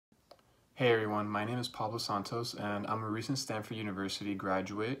Hey everyone, my name is Pablo Santos and I'm a recent Stanford University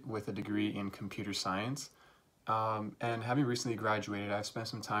graduate with a degree in computer science. And having recently graduated, I've spent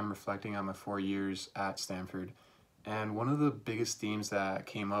some time reflecting on my 4 years at Stanford. And one of the biggest themes that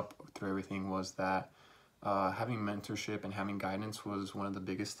came up through everything was that having mentorship and having guidance was one of the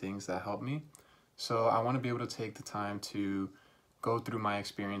biggest things that helped me. So I want to be able to take the time to go through my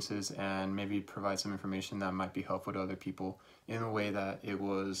experiences and maybe provide some information that might be helpful to other people in a way that it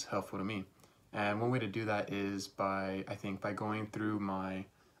was helpful to me. And one way to do that is by going through my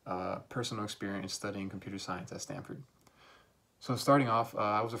personal experience studying computer science at Stanford. So starting off,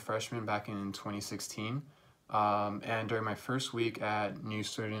 I was a freshman back in 2016, and during my first week at new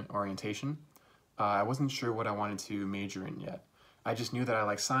student orientation, I wasn't sure what I wanted to major in yet. I just knew that I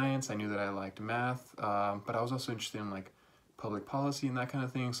liked science, I knew that I liked math, but I was also interested in like public policy and that kind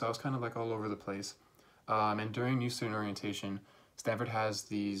of thing, so I was kind of like all over the place. And during new student orientation, Stanford has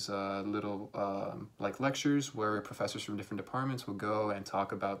these little like lectures where professors from different departments will go and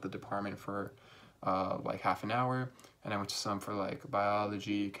talk about the department for like half an hour, and I went to some for like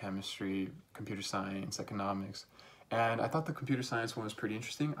biology, chemistry, computer science, economics. And I thought the computer science one was pretty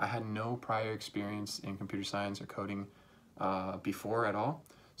interesting. I had no prior experience in computer science or coding before at all.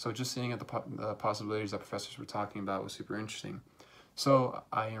 So just seeing at the possibilities that professors were talking about was super interesting. So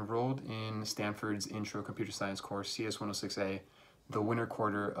I enrolled in Stanford's Intro Computer Science course, CS106A, the winter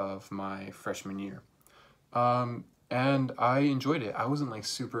quarter of my freshman year. And I enjoyed it. I wasn't like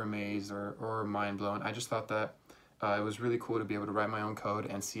super amazed or mind blown. I just thought that it was really cool to be able to write my own code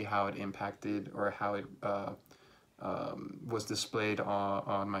and see how it impacted or how it was displayed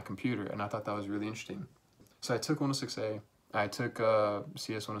on my computer. And I thought that was really interesting. So I took 106A, I took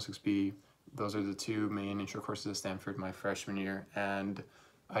CS 106B. Those are the two main intro courses at Stanford my freshman year, and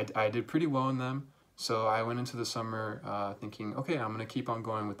I did pretty well in them. So I went into the summer thinking, okay, I'm gonna keep on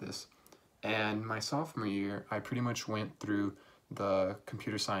going with this. And my sophomore year, I pretty much went through the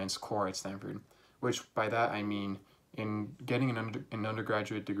computer science core at Stanford, which by that I mean in getting an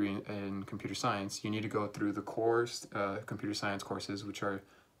undergraduate degree in computer science, you need to go through the core computer science courses, which are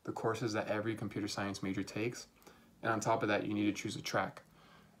the courses that every computer science major takes. And on top of that, you need to choose a track.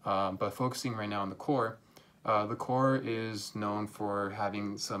 But focusing right now on the core is known for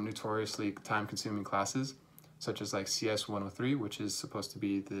having some notoriously time-consuming classes, such as like CS 103, which is supposed to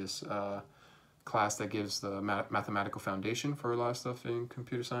be this class that gives the mathematical foundation for a lot of stuff in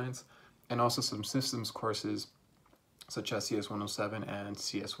computer science, and also some systems courses, such as CS 107 and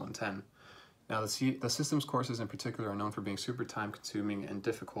CS 110. Now, the systems courses in particular are known for being super time-consuming and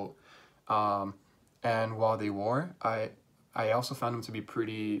difficult. And while they were, I also found them to be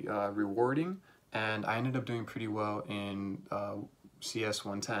pretty rewarding, and I ended up doing pretty well in CS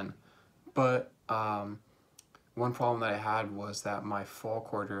 110. But one problem that I had was that my fall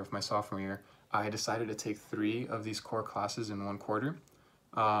quarter of my sophomore year, I decided to take 3 of these core classes in one quarter.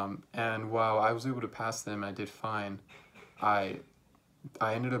 And while I was able to pass them, I did fine. I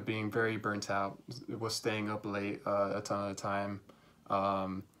ended up being very burnt out, was staying up late a ton of the time.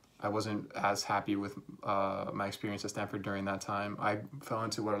 I wasn't as happy with my experience at Stanford during that time. I fell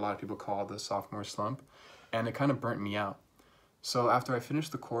into what a lot of people call the sophomore slump, and it kind of burnt me out. So after I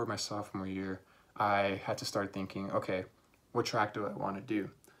finished the core of my sophomore year, I had to start thinking, okay, what track do I want to do?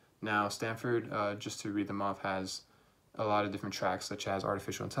 Now, Stanford, just to read them off, has a lot of different tracks, such as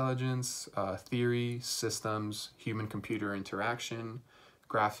artificial intelligence, theory, systems, human-computer interaction,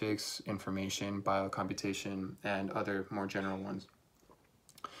 graphics, information, biocomputation, and other more general ones.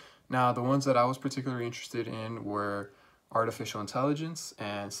 Now, the ones that I was particularly interested in were artificial intelligence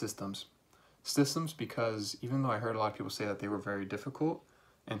and systems. Systems because even though I heard a lot of people say that they were very difficult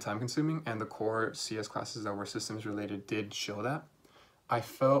and time-consuming, and the core CS classes that were systems related did show that, I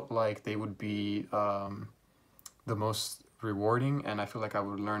felt like they would be the most rewarding, and I feel like I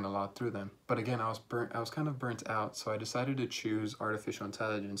would learn a lot through them. But again, I was kind of burnt out, so I decided to choose artificial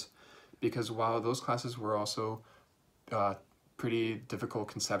intelligence because while those classes were also pretty difficult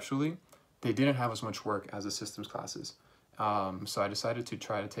conceptually, they didn't have as much work as the systems classes. So I decided to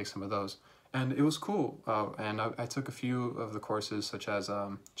try to take some of those. And it was cool. And I took a few of the courses, such as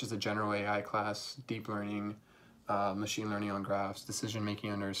just a general AI class, deep learning, machine learning on graphs, decision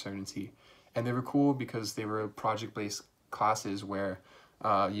making under uncertainty. And they were cool because they were project-based classes where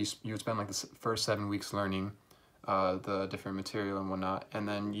you would spend like the first 7 weeks learning the different material and whatnot, and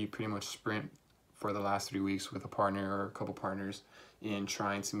then you pretty much sprint for the last 3 weeks with a partner or a couple partners in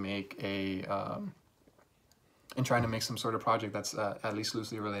trying to make some sort of project that's at least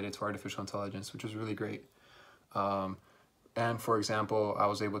loosely related to artificial intelligence, which was really great. And for example, I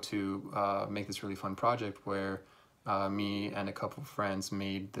was able to make this really fun project where me and a couple of friends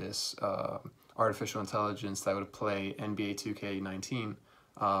made this artificial intelligence that would play NBA 2K19.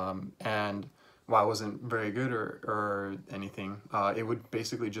 And while it wasn't very good or anything, it would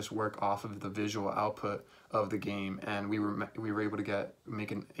basically just work off of the visual output of the game, and we were able to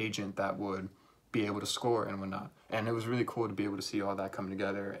make an agent that would be able to score and whatnot. And it was really cool to be able to see all that come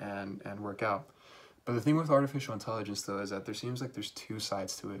together and work out. But the thing with artificial intelligence, though, is that there seems like there's two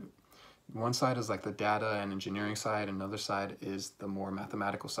sides to it. One side is like the data and engineering side, and another side is the more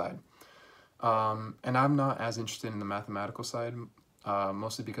mathematical side. And I'm not as interested in the mathematical side,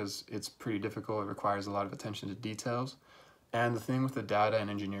 mostly because it's pretty difficult. It requires a lot of attention to details. And the thing with the data and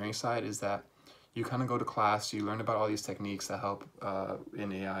engineering side is that you kind of go to class, you learn about all these techniques that help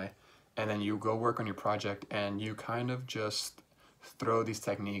in AI, and then you go work on your project, and you kind of just throw these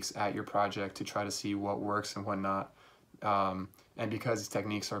techniques at your project to try to see what works and what not. And because these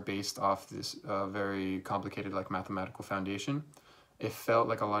techniques are based off this very complicated like mathematical foundation, it felt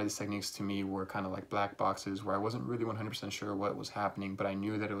like a lot of these techniques to me were kind of like black boxes where I wasn't really 100% sure what was happening, but I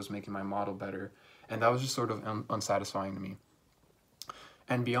knew that it was making my model better. And that was just sort of unsatisfying to me.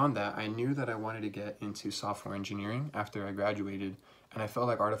 And beyond that, I knew that I wanted to get into software engineering after I graduated, and I felt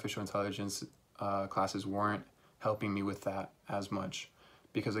like artificial intelligence classes weren't helping me with that as much,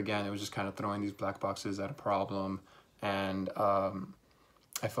 because again, it was just kind of throwing these black boxes at a problem, and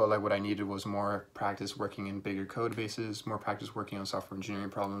I felt like what I needed was more practice working in bigger code bases, more practice working on software engineering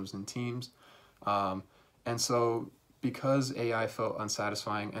problems in teams. And so because AI felt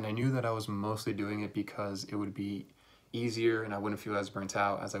unsatisfying, and I knew that I was mostly doing it because it would be easier and I wouldn't feel as burnt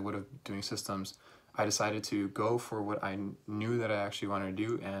out as I would have doing systems, I decided to go for what I knew that I actually wanted to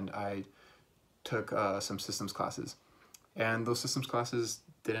do, and I took some systems classes. And those systems classes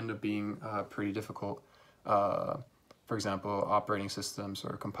did end up being pretty difficult. For example, operating systems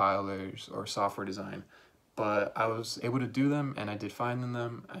or compilers or software design. But I was able to do them, and I did fine in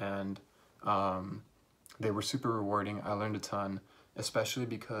them, and they were super rewarding. I learned a ton, especially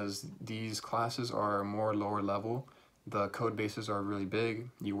because these classes are more lower level. The code bases are really big.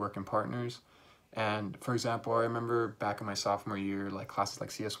 You work in partners. And for example, I remember back in my sophomore year, like classes like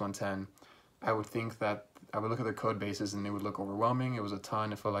CS110, I would think that I would look at the code bases and it would look overwhelming. It was a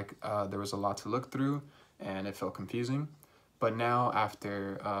ton. It felt like there was a lot to look through, and it felt confusing. But now,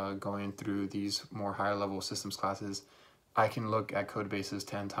 after going through these more higher level systems classes, I can look at code bases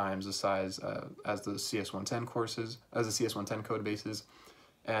 10 times the size as the CS110 courses, as the CS110 code bases,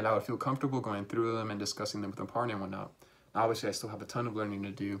 and I would feel comfortable going through them and discussing them with a partner and whatnot. Obviously, I still have a ton of learning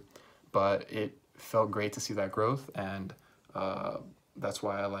to do, but it felt great to see that growth, and that's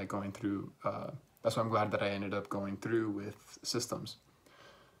why I like going through, that's why I'm glad that I ended up going through with systems.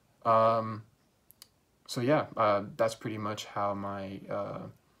 So yeah, that's pretty much how my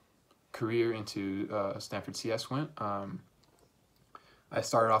career into Stanford CS went. I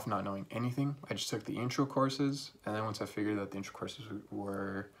started off not knowing anything. I just took the intro courses, and then once I figured that the intro courses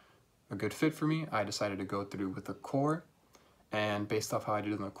were a good fit for me, I decided to go through with the core. And based off how I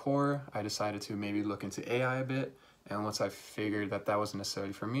did in the core, I decided to maybe look into AI a bit. And once I figured that that wasn't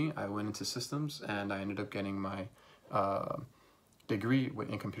necessarily for me, I went into systems, and I ended up getting my degree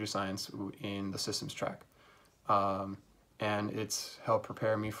in computer science in the systems track. And it's helped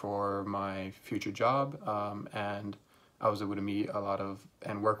prepare me for my future job, and I was able to meet a lot of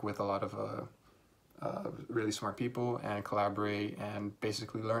and work with a lot of really smart people and collaborate and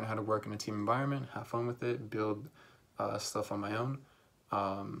basically learn how to work in a team environment, have fun with it, build stuff on my own.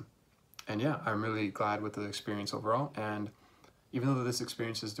 And yeah, I'm really glad with the experience overall. And even though this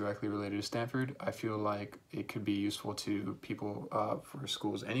experience is directly related to Stanford, I feel like it could be useful to people for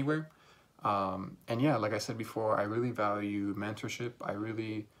schools anywhere. And yeah, like I said before, I really value mentorship. I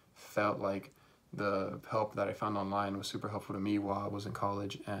really felt like the help that I found online was super helpful to me while I was in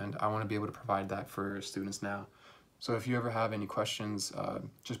college, and I want to be able to provide that for students now. So if you ever have any questions,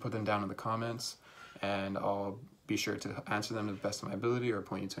 just put them down in the comments, and I'll be sure to answer them to the best of my ability or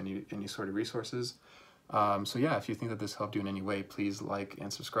point you to any sort of resources. So yeah, if you think that this helped you in any way, please like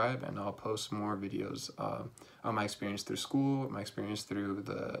and subscribe, and I'll post more videos on my experience through school, my experience through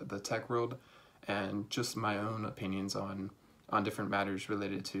the tech world, and just my own opinions on different matters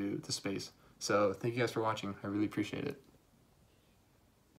related to the space. So thank you guys for watching. I really appreciate it.